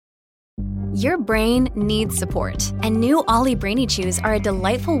Your brain needs support, and new Ollie Brainy Chews are a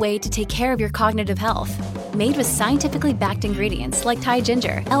delightful way to take care of your cognitive health. Made with scientifically backed ingredients like Thai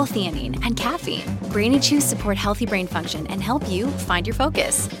ginger, L-theanine, and caffeine, Brainy Chews support healthy brain function and help you find your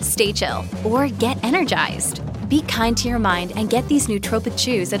focus, stay chill, or get energized. Be kind to your mind and get these nootropic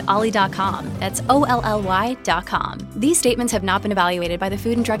chews at ollie.com. That's OLLY.com. These statements have not been evaluated by the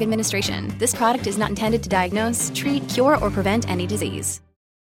Food and Drug Administration. This product is not intended to diagnose, treat, cure, or prevent any disease.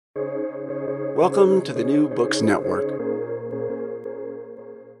 Welcome to the New Books Network.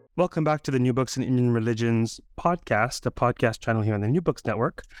 Welcome back to the New Books in Indian Religions podcast, a podcast channel here on the New Books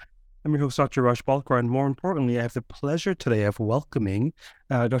Network. I'm your host, Dr. Rush Balkar, and more importantly, I have the pleasure today of welcoming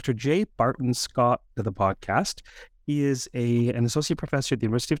Dr. J. Barton Scott to the podcast. He is an associate professor at the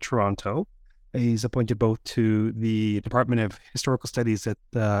University of Toronto. He's appointed both to the Department of Historical Studies at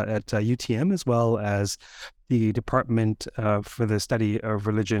UTM, as well as the Department for the Study of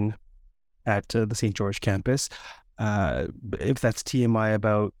Religion at the St. George campus. If that's TMI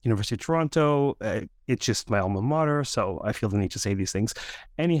about University of Toronto, it's just my alma mater, so I feel the need to say these things.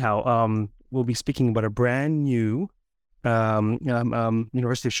 Anyhow, we'll be speaking about a brand new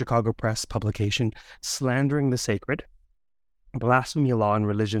University of Chicago Press publication, Slandering the Sacred, Blasphemy, Law and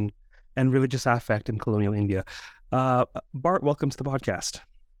Religion, and Religious Affect in Colonial India. Bart, welcome to the podcast.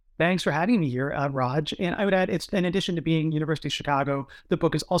 Thanks for having me here, Raj. And I would add, it's in addition to being University of Chicago, the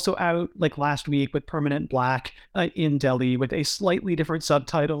book is also out like last week with Permanent Black in Delhi with a slightly different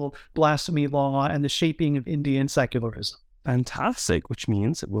subtitle, Blasphemy, Law, and the Shaping of Indian Secularism. Fantastic, which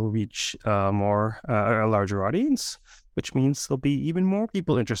means it will reach a larger audience, which means there'll be even more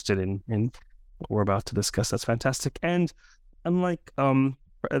people interested in what we're about to discuss. That's fantastic. And unlike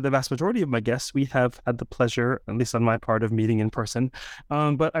the vast majority of my guests, we have had the pleasure, at least on my part, of meeting in person.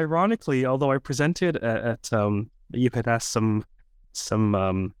 But ironically, although I presented at you had asked some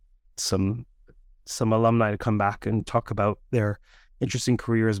alumni to come back and talk about their interesting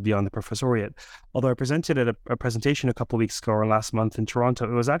careers beyond the professoriate. Although I presented at a presentation a couple of weeks ago or last month in Toronto,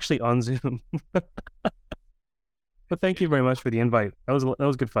 it was actually on Zoom. But thank you very much for the invite. That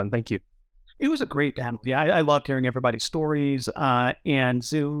was good fun. Thank you. It was a great panel. Yeah, I loved hearing everybody's stories, and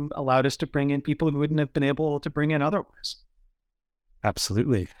Zoom allowed us to bring in people who wouldn't have been able to bring in otherwise.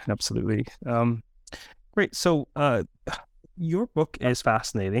 Absolutely. Great. So your book is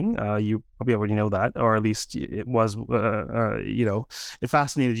fascinating. You probably already know that, or at least it was, it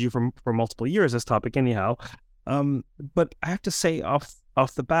fascinated you for multiple years, this topic anyhow. But I have to say off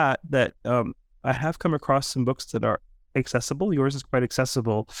the bat that I have come across some books that are accessible. Yours is quite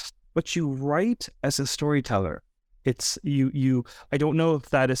accessible. But you write as a storyteller. It's you. I don't know if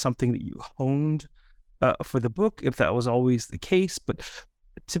that is something that you honed for the book, if that was always the case. But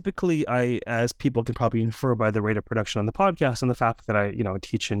typically, as people can probably infer by the rate of production on the podcast and the fact that I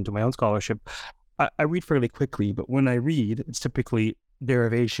teach and do my own scholarship, I read fairly quickly. But when I read, it's typically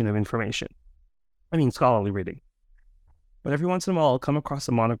derivation of information. I mean, scholarly reading. But every once in a while, I'll come across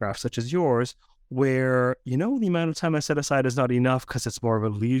a monograph such as yours, where, the amount of time I set aside is not enough because it's more of a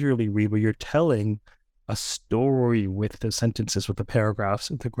leisurely read where you're telling a story with the sentences, with the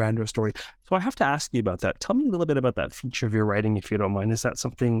paragraphs, with the grander story. So I have to ask you about that. Tell me a little bit about that feature of your writing, if you don't mind. Is that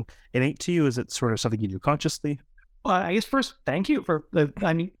something innate to you? Is it sort of something you do consciously? Well, I guess first, thank you your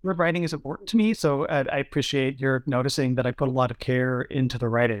writing is important to me. So I appreciate your noticing that I put a lot of care into the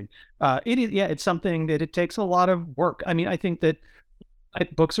writing. It's something that it takes a lot of work. I mean, I think that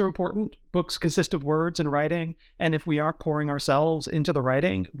books are important. Books consist of words and writing. And if we aren't pouring ourselves into the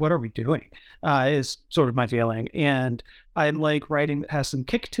writing, what are we doing? Is sort of my feeling. And I like writing that has some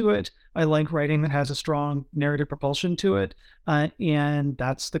kick to it. I like writing that has a strong narrative propulsion to it. And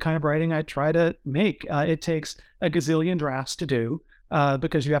that's the kind of writing I try to make. It takes a gazillion drafts to do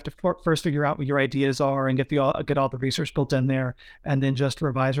because you have to first figure out what your ideas are and get all the research built in there, and then just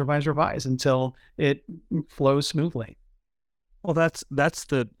revise until it flows smoothly. Well, that's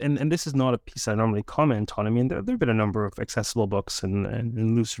and this is not a piece I normally comment on. I mean, there have been a number of accessible books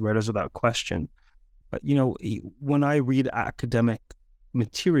and loose readers without question. But, when I read academic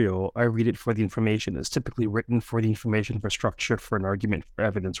material, I read it for the information. It's typically written for the information, for structure, for an argument, for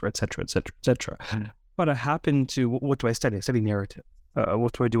evidence, or et cetera, et cetera, et cetera. But I happen to, what do I study? I study narrative.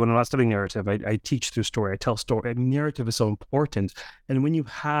 What do I do when I'm not studying narrative? I teach through story. I tell story. And narrative is so important. And when you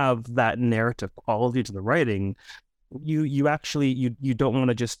have that narrative quality to the writing, you actually don't want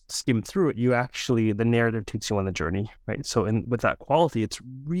to just skim through it. The narrative takes you on the journey, right? So, with that quality, it's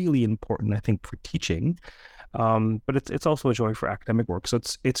really important, I think, for teaching, but it's also a joy for academic work. So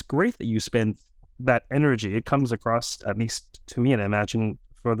it's great that you spend that energy. It comes across, at least to me, and I imagine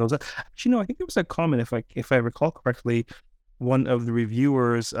for those. Actually, no, I think there was a comment, if I recall correctly, one of the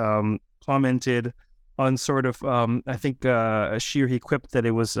reviewers commented on sort of I think Sheer he quipped that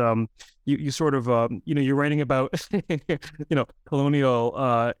it was you sort of you're writing about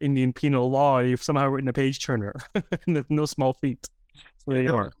colonial Indian penal law, and you've somehow written a page turner. No small feat. So there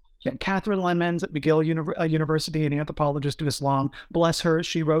you are. Yeah, Catherine Lemons at McGill University, an anthropologist of Islam. Bless her,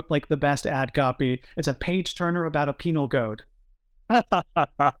 she wrote like the best ad copy. It's a page turner about a penal code.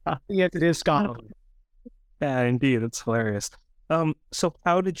 Yes, it is scholarly. Yeah, indeed, it's hilarious. So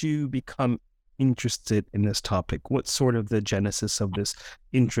how did you become interested in this topic? What's sort of the genesis of this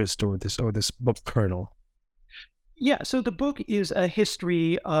interest or this book kernel? Yeah, so the book is a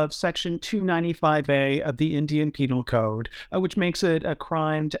history of Section 295A of the Indian Penal Code, which makes it a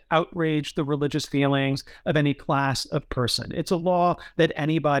crime to outrage the religious feelings of any class of person. It's a law that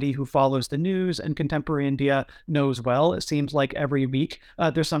anybody who follows the news in contemporary India knows well. It seems like every week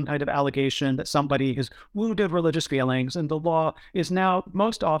there's some kind of allegation that somebody has wounded religious feelings, and the law is now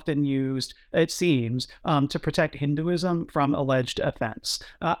most often used, it seems, to protect Hinduism from alleged offense.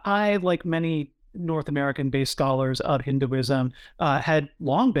 I, like many North American-based scholars of Hinduism, had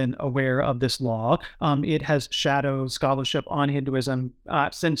long been aware of this law. It has shadowed scholarship on Hinduism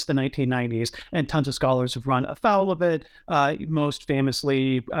since the 1990s, and tons of scholars have run afoul of it. Most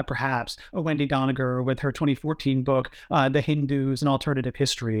famously, perhaps, Wendy Doniger with her 2014 book, The Hindus, An Alternative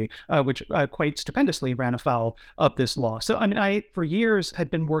History, which quite stupendously ran afoul of this law. So, I mean, I, for years, had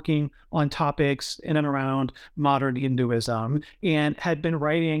been working on topics in and around modern Hinduism and had been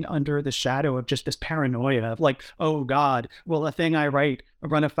writing under the shadow of just this paranoia of like, oh God, will a thing I write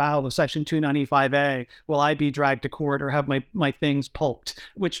run afoul of Section 295A? Will I be dragged to court or have my things pulped?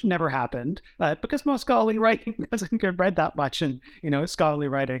 Which never happened because most scholarly writing doesn't get read that much in, scholarly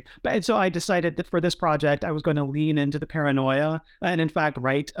writing. And so I decided that for this project, I was going to lean into the paranoia and in fact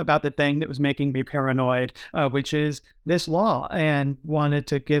write about the thing that was making me paranoid, which is this law, and wanted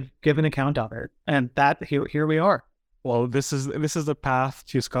to give an account of it. And that here we are. Well, this is a path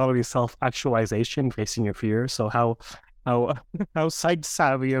to scholarly self-actualization, facing your fears. So how site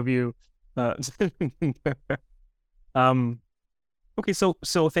savvy of you. Okay, so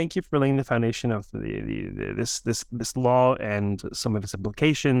thank you for laying the foundation of this law and some of its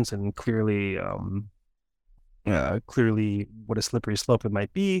implications, and clearly what a slippery slope it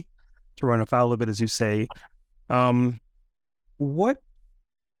might be to run afoul of it, as you say. What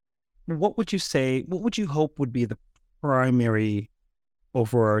would you say? What would you hope would be the primary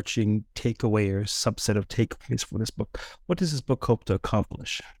overarching takeaway or subset of takeaways for this book? What does this book hope to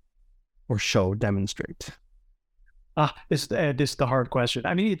accomplish or show, demonstrate? This is the hard question.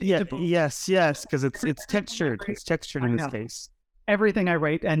 I mean, yes, because it's textured. It's textured in this case. Everything I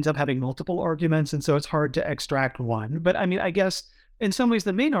write ends up having multiple arguments, and so it's hard to extract one. But I mean, I guess in some ways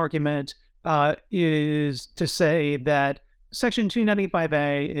the main argument is to say that Section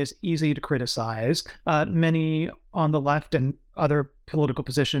 295A is easy to criticize. Many on the left and other political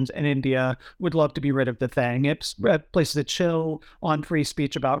positions in India would love to be rid of the thing. It places a chill on free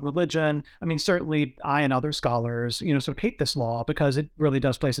speech about religion. I mean, certainly I and other scholars, sort of hate this law because it really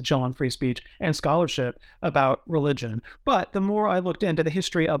does place a chill on free speech and scholarship about religion. But the more I looked into the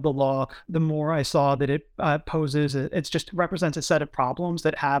history of the law, the more I saw that it represents a set of problems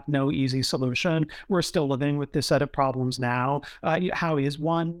that have no easy solution. We're still living with this set of problems now. How is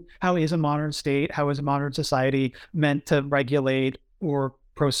a modern state, how is a modern society meant to regulate or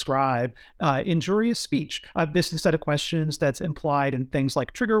proscribe injurious speech? This is a set of questions that's implied in things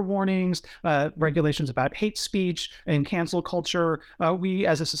like trigger warnings, regulations about hate speech and cancel culture. We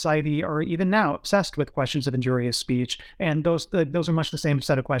as a society are even now obsessed with questions of injurious speech. And those are much the same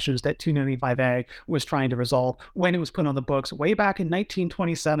set of questions that 295A was trying to resolve when it was put on the books way back in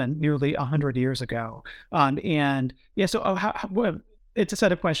 1927, nearly 100 years ago. It's a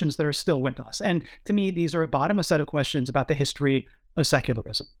set of questions that are still with us. And to me, these are at bottom a set of questions about the history of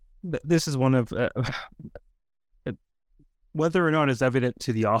secularism. This is one of, whether or not it's evident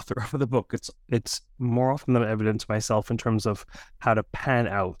to the author of the book, it's more often than evident to myself in terms of how to pan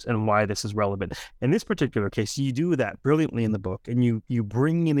out and why this is relevant. In this particular case, you do that brilliantly in the book, and you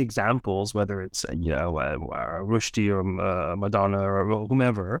bring in examples, whether it's Rushdie or Madonna or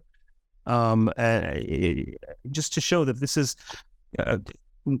whomever, just to show that this is.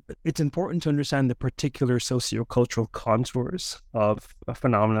 It's important to understand the particular sociocultural contours of a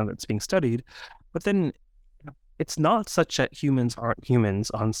phenomenon that's being studied, but then it's not such that humans aren't humans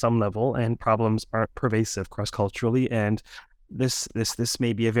on some level, and problems aren't pervasive cross-culturally, and this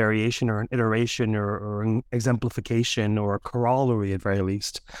may be a variation or an iteration or an exemplification or a corollary, at very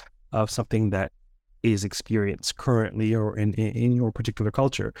least, of something that is experienced currently or in your particular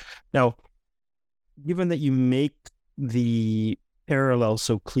culture. Now, given that you make the parallel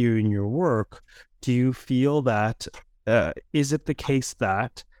so clear in your work, do you feel that is it the case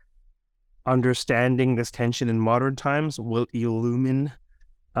that understanding this tension in modern times will illumine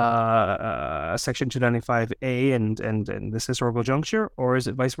Section 295A and this historical juncture, or is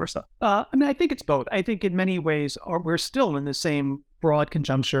it vice versa? I think it's both. I think in many ways we're still in the same broad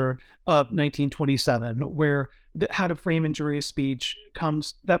conjuncture of 1927, where how to frame injurious speech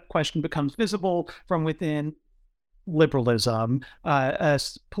that question becomes visible from within liberalism, a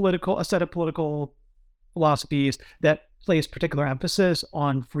set of political philosophies that place particular emphasis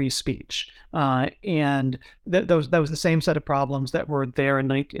on free speech. And that was the same set of problems that were there in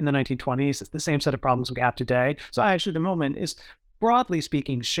the 1920s. It's the same set of problems we have today. So actually the moment is, broadly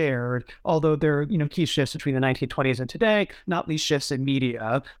speaking, shared, although there are key shifts between the 1920s and today, not least shifts in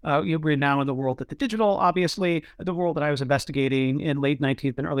media. We're now in the world of the digital, obviously. The world that I was investigating in late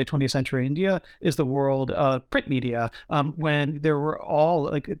 19th and early 20th century India is the world of print media, when there were all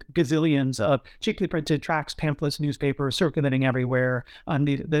like gazillions of cheaply printed tracts, pamphlets, newspapers circulating everywhere.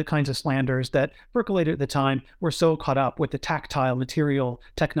 The kinds of slanders that percolated at the time were so caught up with the tactile material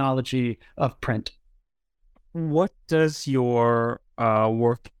technology of print. What does your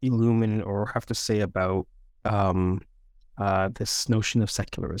work illumine or have to say about this notion of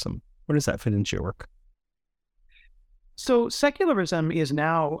secularism? Where does that fit into your work? So secularism is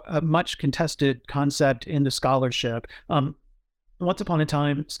now a much contested concept in the scholarship. Once upon a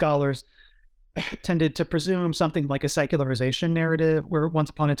time, scholars tended to presume something like a secularization narrative, where once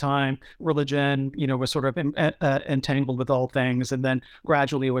upon a time religion, was sort of entangled with all things, and then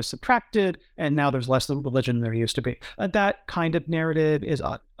gradually it was subtracted, and now there's less religion than there used to be. That kind of narrative is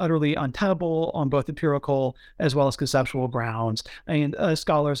utterly untenable on both empirical as well as conceptual grounds. And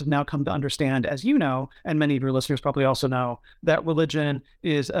scholars have now come to understand, as you know, and many of your listeners probably also know, that religion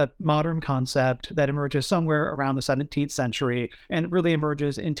is a modern concept that emerges somewhere around the 17th century and really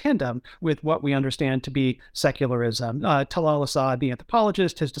emerges in tandem with what we understand to be secularism. Talal Asad, the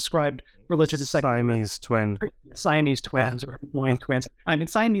anthropologist, has described religion as Siamese twins, or Hawaiian twins. I mean,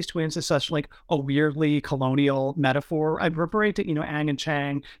 Siamese twins is such like a weirdly colonial metaphor. I'm referring to, Ang and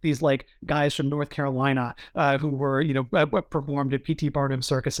Chang, these like guys from North Carolina who were, performed at P.T. Barnum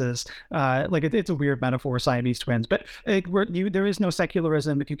circuses. It's a weird metaphor, Siamese twins. But there is no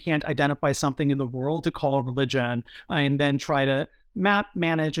secularism if you can't identify something in the world to call religion and then try to map,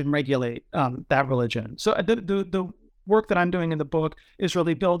 manage, and regulate that religion. So the work that I'm doing in the book is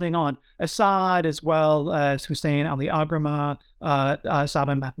really building on Assad as well as Hussein Ali Agrama,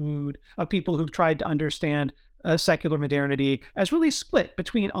 Saba Mahmoud, of people who've tried to understand secular modernity as really split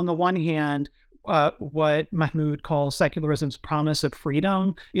between, on the one hand, what Mahmoud calls secularism's promise of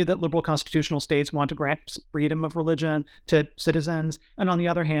freedom, that liberal constitutional states want to grant freedom of religion to citizens, and on the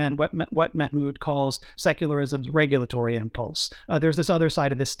other hand, what Mahmoud calls secularism's regulatory impulse. There's this other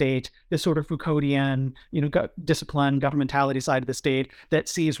side of the state, this sort of Foucauldian, discipline, governmentality side of the state that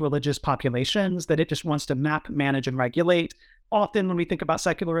sees religious populations that it just wants to map, manage, and regulate. Often when we think about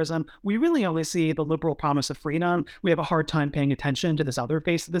secularism, we really only see the liberal promise of freedom. We have a hard time paying attention to this other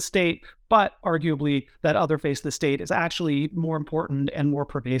face of the state, but arguably that other face of the state is actually more important and more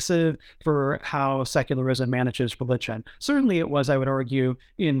pervasive for how secularism manages religion. Certainly it was, I would argue,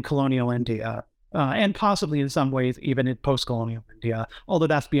 in colonial India. And possibly in some ways even in post-colonial India, although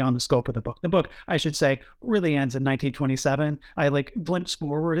that's beyond the scope of the book. The book, I should say, really ends in 1927. I glimpse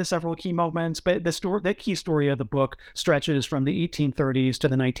forward to several key moments, but the key story of the book stretches from the 1830s to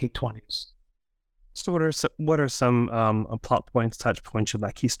the 1920s. So what are some plot points, touch points of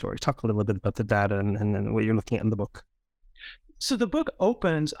that key story? Talk a little bit about the data and what you're looking at in the book. So the book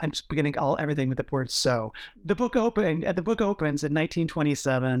opens, I'm just beginning everything with the word so. The book opens in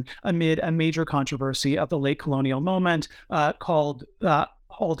 1927 amid a major controversy of the late colonial moment called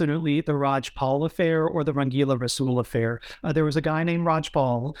alternately the Rajpal affair or the Rangila Rasool affair. There was a guy named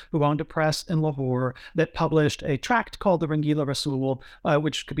Rajpal who owned a press in Lahore that published a tract called the Rangila Rasool,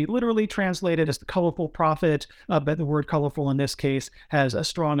 which could be literally translated as the colorful prophet, but the word colorful in this case has a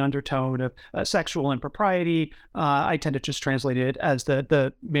strong undertone of sexual impropriety. I tend to just translate it as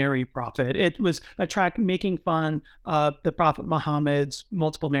the merry prophet. It was a tract making fun of the Prophet Muhammad's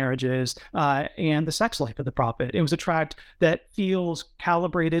multiple marriages and the sex life of the prophet. It was a tract that feels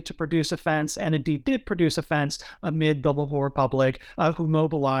calibrated to produce offense, and indeed did produce offense amid the Lahore public, who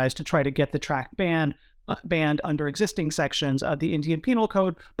mobilized to try to get the tract banned under existing sections of the Indian Penal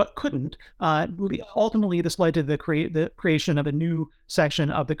Code, but couldn't. Ultimately, this led to the creation of a new section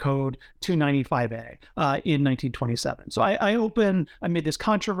of the code, 295A, in 1927. So I open amid this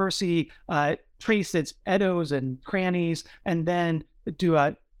controversy, trace its eddos and crannies, and then do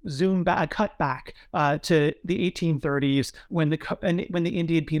a cut back to the 1830s when the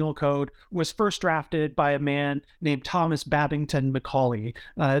Indian Penal Code was first drafted by a man named Thomas Babington Macaulay,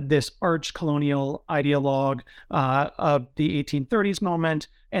 this arch colonial ideologue of the 1830s moment.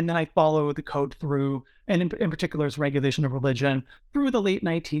 And then I follow the code through, and in particular its regulation of religion, through the late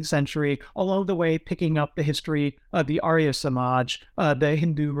 19th century, along the way picking up the history of the Arya Samaj, the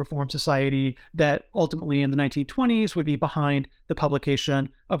Hindu Reform Society that ultimately in the 1920s would be behind the publication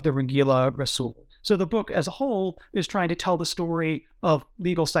of the Rangila Rasul. So the book as a whole is trying to tell the story of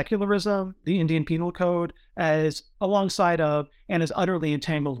legal secularism, the Indian Penal Code, as alongside of and is utterly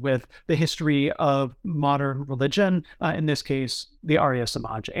entangled with the history of modern religion, in this case, the Arya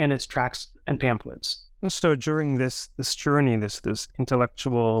Samaj, and its tracts and pamphlets. So during this journey, this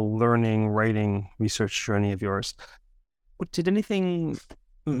intellectual learning, writing, research journey of yours, did anything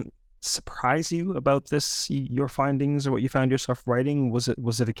surprise you about your findings or what you found yourself writing? Was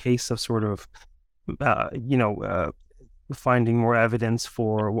it a case of sort of finding more evidence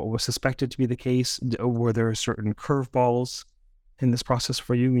for what was suspected to be the case? Were there certain curveballs in this process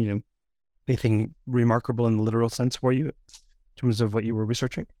for you? Anything remarkable in the literal sense for you in terms of what you were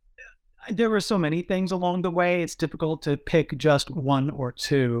researching? There were so many things along the way. It's difficult to pick just one or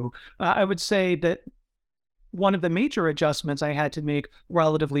two. I would say that one of the major adjustments I had to make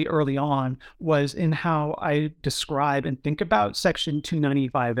relatively early on was in how I describe and think about Section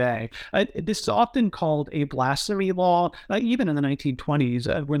 295A. This is often called a blasphemy law, even in the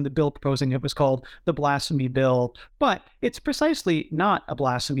 1920s, when the bill proposing it was called the Blasphemy Bill. But it's precisely not a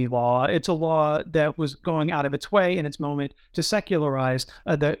blasphemy law. It's a law that was going out of its way in its moment to secularize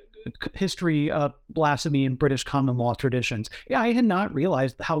the history of blasphemy in British common law traditions. I had not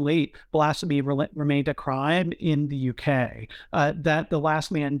realized how late blasphemy remained a crime in the UK. That the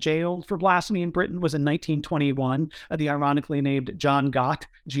last man jailed for blasphemy in Britain was in 1921, the ironically named John Gott,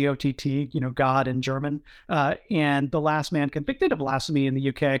 G-O-T-T, God in German. And the last man convicted of blasphemy in the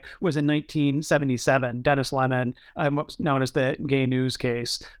UK was in 1977, Dennis Lemon, what was known as the Gay News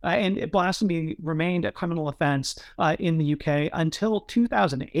case. And blasphemy remained a criminal offense in the UK until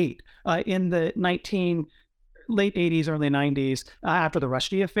 2008. In the late 80s, early 90s, after the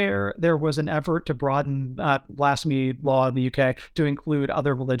Rushdie affair, there was an effort to broaden blasphemy law in the UK to include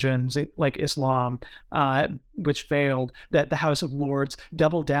other religions like Islam, which failed. That the House of Lords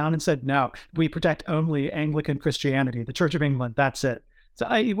doubled down and said, no, we protect only Anglican Christianity, the Church of England, that's it. So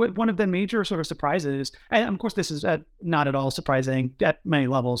one of the major sort of surprises, and of course this is not at all surprising at many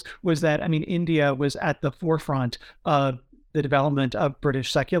levels, was that, India was at the forefront of the development of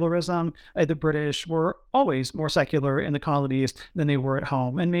British secularism. The British were always more secular in the colonies than they were at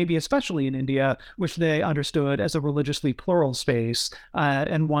home, and maybe especially in India, which they understood as a religiously plural space,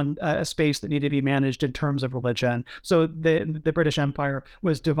 and a space that needed to be managed in terms of religion. So the British Empire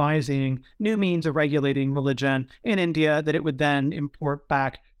was devising new means of regulating religion in India that it would then import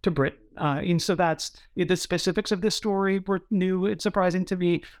back to Britain. And so that's the specifics of this story were new and surprising to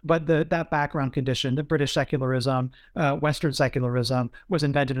me, but that background condition, the British secularism, Western secularism was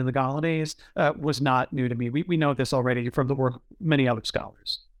invented in the colonies, was not new to me. We know this already from the work of many other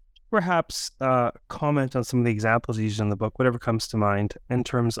scholars. Perhaps comment on some of the examples used in the book, whatever comes to mind, in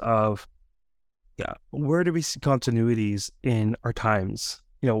terms of, where do we see continuities in our times?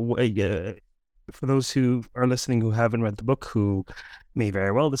 For those who are listening who haven't read the book, who may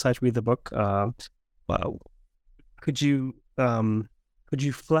very well decide to read the book, could you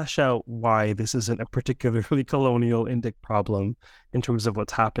flesh out why this isn't a particularly colonial Indic problem in terms of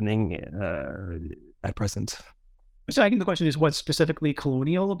what's happening at present? So I think the question is, what's specifically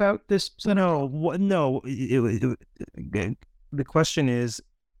colonial about this? No. The question is,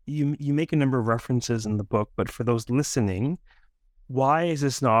 you make a number of references in the book, but for those listening, why is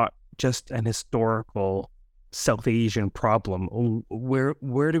this not just an historical South Asian problem?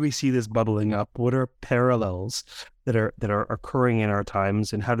 Where do we see this bubbling up? What are parallels that are occurring in our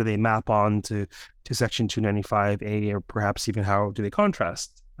times, and how do they map on to Section 295A, or perhaps even how do they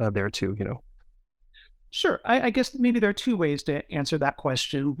contrast there too? Sure. I guess maybe there are two ways to answer that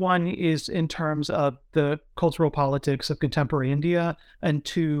question. One is in terms of the cultural politics of contemporary India, and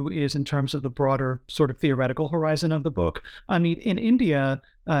two is in terms of the broader sort of theoretical horizon of the book. In India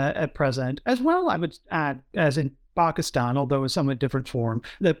at present, as well, I would add, as in Pakistan, although in somewhat different form,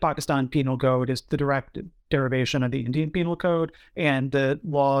 the Pakistan Penal Code is the direct derivation of the Indian Penal Code, and the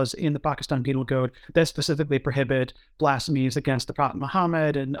laws in the Pakistan Penal Code that specifically prohibit blasphemies against the Prophet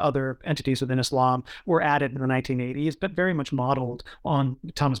Muhammad and other entities within Islam were added in the 1980s, but very much modeled on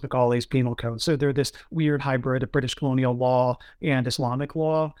Thomas Macaulay's Penal Code. So they're this weird hybrid of British colonial law and Islamic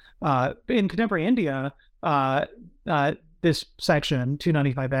law. In contemporary India, this section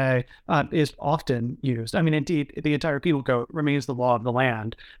 295A is often used. I mean, indeed, the entire penal code remains the law of the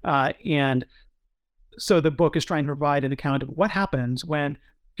land, and so the book is trying to provide an account of what happens when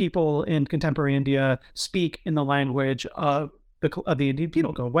people in contemporary India speak in the language of the Indian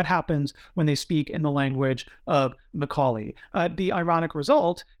Penal Code. What happens when they speak in the language of Macaulay? The ironic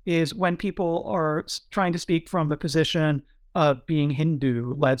result is when people are trying to speak from the position of being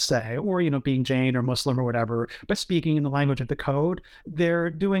Hindu, let's say, or being Jain or Muslim or whatever, but speaking in the language of the code, they're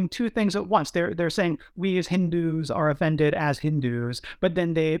doing two things at once. They're saying we as Hindus are offended as Hindus, but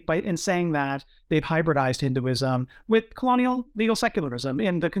then in saying that, they've hybridized Hinduism with colonial legal secularism.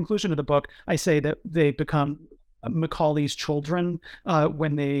 In the conclusion of the book, I say that they become Macaulay's children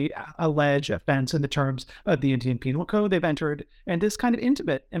when they allege offense in the terms of the Indian Penal Code. They've entered in this kind of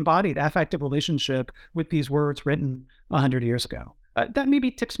intimate, embodied, affective relationship with these words written 100 years ago. That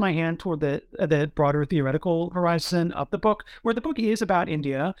maybe tips my hand toward the broader theoretical horizon of the book, where the book is about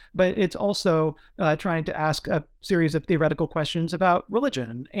India, but it's also trying to ask a series of theoretical questions about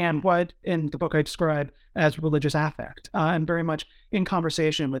religion and what in the book I describe as religious affect. And very much in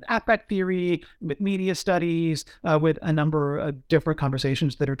conversation with affect theory, with media studies, with a number of different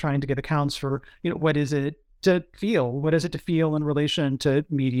conversations that are trying to give accounts for, what is it to feel? What is it to feel in relation to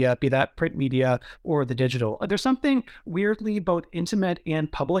media, be that print media or the digital? There's something weirdly both intimate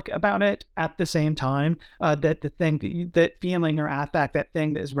and public about it at the same time, that the thing, that feeling or affect, that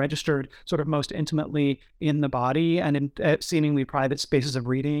thing that is registered sort of most intimately in the body and in seemingly private spaces of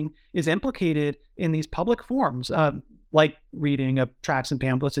reading is implicated in these public forms. Like reading of tracts and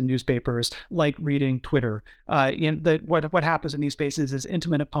pamphlets in newspapers, like reading Twitter. What happens in these spaces is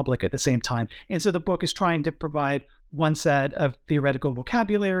intimate and public at the same time. And so the book is trying to provide one set of theoretical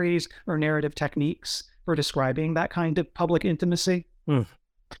vocabularies or narrative techniques for describing that kind of public intimacy.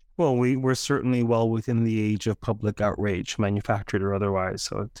 Well, we're certainly well within the age of public outrage, manufactured or otherwise.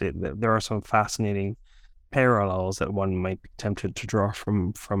 So there are some fascinating parallels that one might be tempted to draw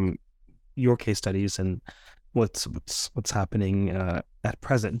from your case studies and what's happening at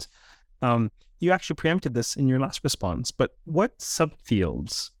present. You actually preempted this in your last response, but what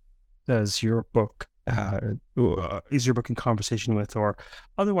subfields does your book is your book in conversation with, or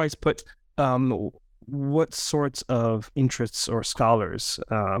otherwise put, what sorts of interests or scholars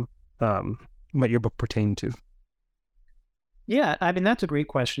might your book pertain to? Yeah, I mean, that's a great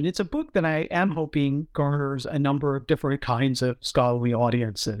question. It's a book that I am hoping garners a number of different kinds of scholarly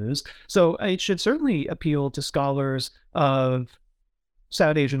audiences. So it should certainly appeal to scholars of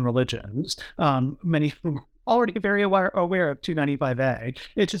South Asian religions, many who are already very aware of 295A.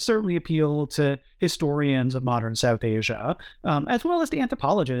 It should certainly appeal to historians of modern South Asia, as well as the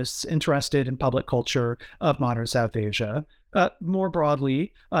anthropologists interested in public culture of modern South Asia. More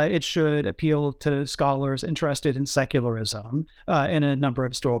broadly, it should appeal to scholars interested in secularism in a number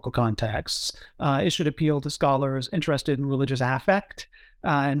of historical contexts. It should appeal to scholars interested in religious affect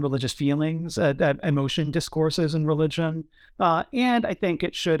and religious feelings, emotion discourses in religion. And I think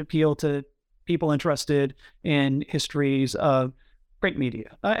it should appeal to people interested in histories of print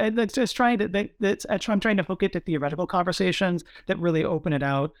media. I'm trying to hook it to theoretical conversations that really open it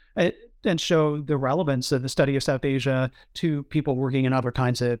out and show the relevance of the study of South Asia to people working in other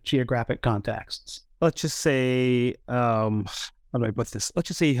kinds of geographic contexts. Let's just say, how do I put this? Let's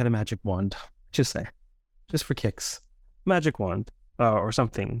just say you had a magic wand. Just for kicks, magic wand or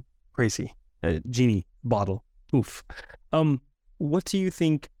something crazy, a genie bottle. Oof. What do you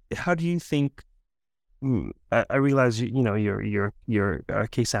think? How do you think? I realize you're a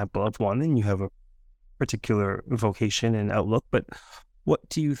case sample of one, and you have a particular vocation and outlook. But what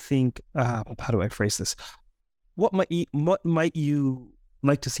do you think? How do I phrase this? What might you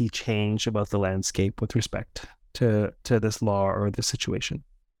like to see change about the landscape with respect to this law or this situation?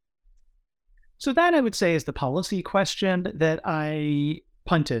 So that, I would say, is the policy question that I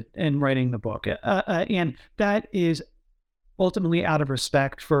punted in writing the book, and that is ultimately out of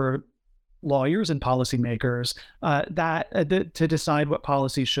respect for lawyers and policymakers, to decide what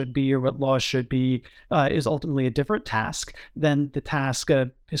policy should be or what laws should be is ultimately a different task than the task of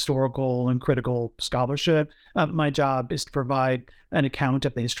historical and critical scholarship. My job is to provide an account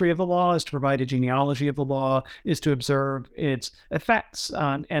of the history of the law, is to provide a genealogy of the law, is to observe its effects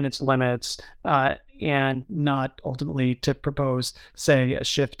and its limits, and not ultimately to propose, say, a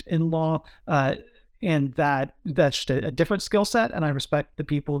shift in law. And that's just a different skill set, and I respect the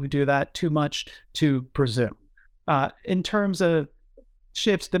people who do that too much to presume. In terms of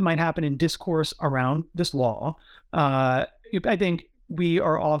shifts that might happen in discourse around this law, I think we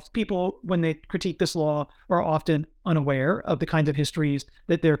are off people when they critique this law are often unaware of the kinds of histories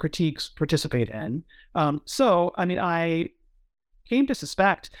that their critiques participate in. So, I mean, I came to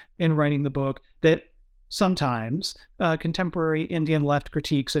suspect in writing the book that sometimes contemporary Indian left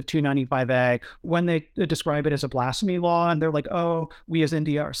critiques of 295A, when they describe it as a blasphemy law, and they're like, oh, we as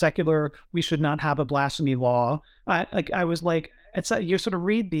India are secular, we should not have a blasphemy law. I was like, you sort of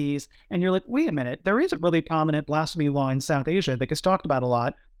read these and you're like, wait a minute, there is a really prominent blasphemy law in South Asia that gets talked about a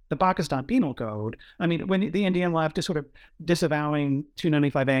lot, the Pakistan Penal Code. I mean, when the Indian left is sort of disavowing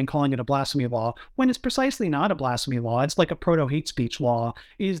 295A and calling it a blasphemy law, when it's precisely not a blasphemy law, it's like a proto-hate speech law.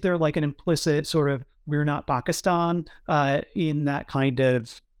 Is there like an implicit sort of, we're not Pakistan in that kind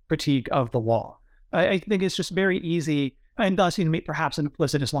of critique of the law? I think it's just very easy, and thus perhaps an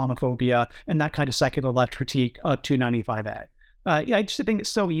implicit Islamophobia and that kind of secular left critique of 295A. I just think it's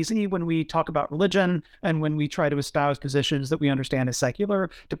so easy when we talk about religion and when we try to espouse positions that we understand as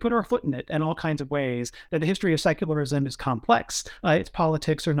secular to put our foot in it in all kinds of ways, that the history of secularism is complex. Its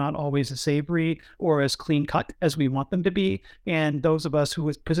politics are not always as savory or as clean cut as we want them to be. And those of us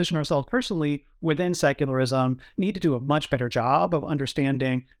who position ourselves personally within secularism need to do a much better job of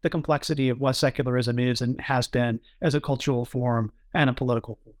understanding the complexity of what secularism is and has been as a cultural form and a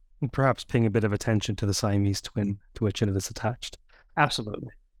political form. Perhaps paying a bit of attention to the Siamese twin to which it is attached. Absolutely.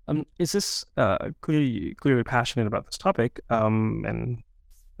 Is this clearly passionate about this topic? And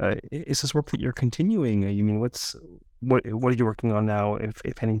is this work that you're continuing? I mean, what are you working on now,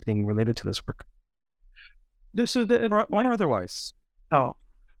 if anything, related to this work? Why or otherwise? Oh,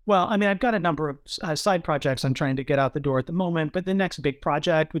 well, I mean, I've got a number of side projects I'm trying to get out the door at the moment, but the next big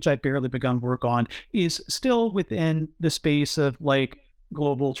project, which I've barely begun work on, is still within the space of like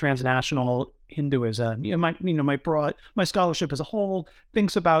global transnational Hinduism. My scholarship as a whole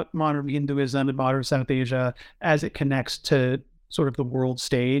thinks about modern Hinduism and modern South Asia as it connects to sort of the world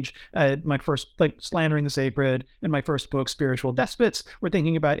stage. My first, Slandering the Sacred, and my first book, Spiritual Despots, we're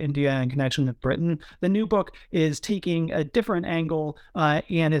thinking about India in connection with Britain. The new book is taking a different angle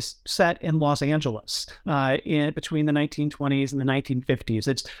and is set in Los Angeles between the 1920s and the 1950s.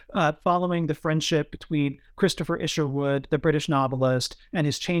 It's following the friendship between Christopher Isherwood, the British novelist, and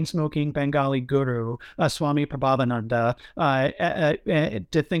his chain-smoking Bengali guru, Swami Prabhavananda,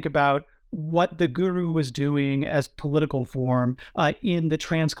 to think about what the guru was doing as political form in the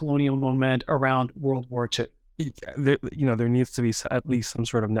transcolonial moment around World War II. There needs to be at least some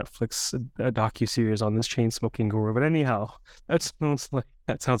sort of Netflix docuseries on this chain-smoking guru. But anyhow, that sounds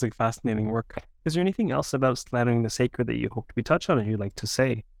like fascinating work. Is there anything else about Slandering the Sacred that you hope we touch on, or you'd like to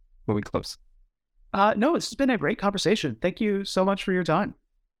say when we close? No, it's been a great conversation. Thank you so much for your time.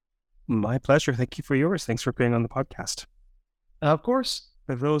 My pleasure. Thank you for yours. Thanks for being on the podcast. Of course.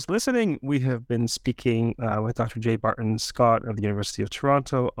 For those listening, we have been speaking with Dr. J. Barton Scott of the University of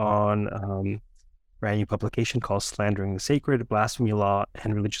Toronto on a brand new publication called Slandering the Sacred, Blasphemy Law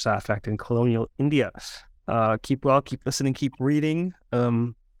and Religious Affect in Colonial India. Keep well, keep listening, keep reading,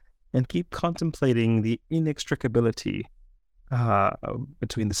 and keep contemplating the inextricability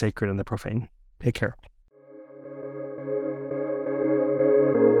between the sacred and the profane. Take care.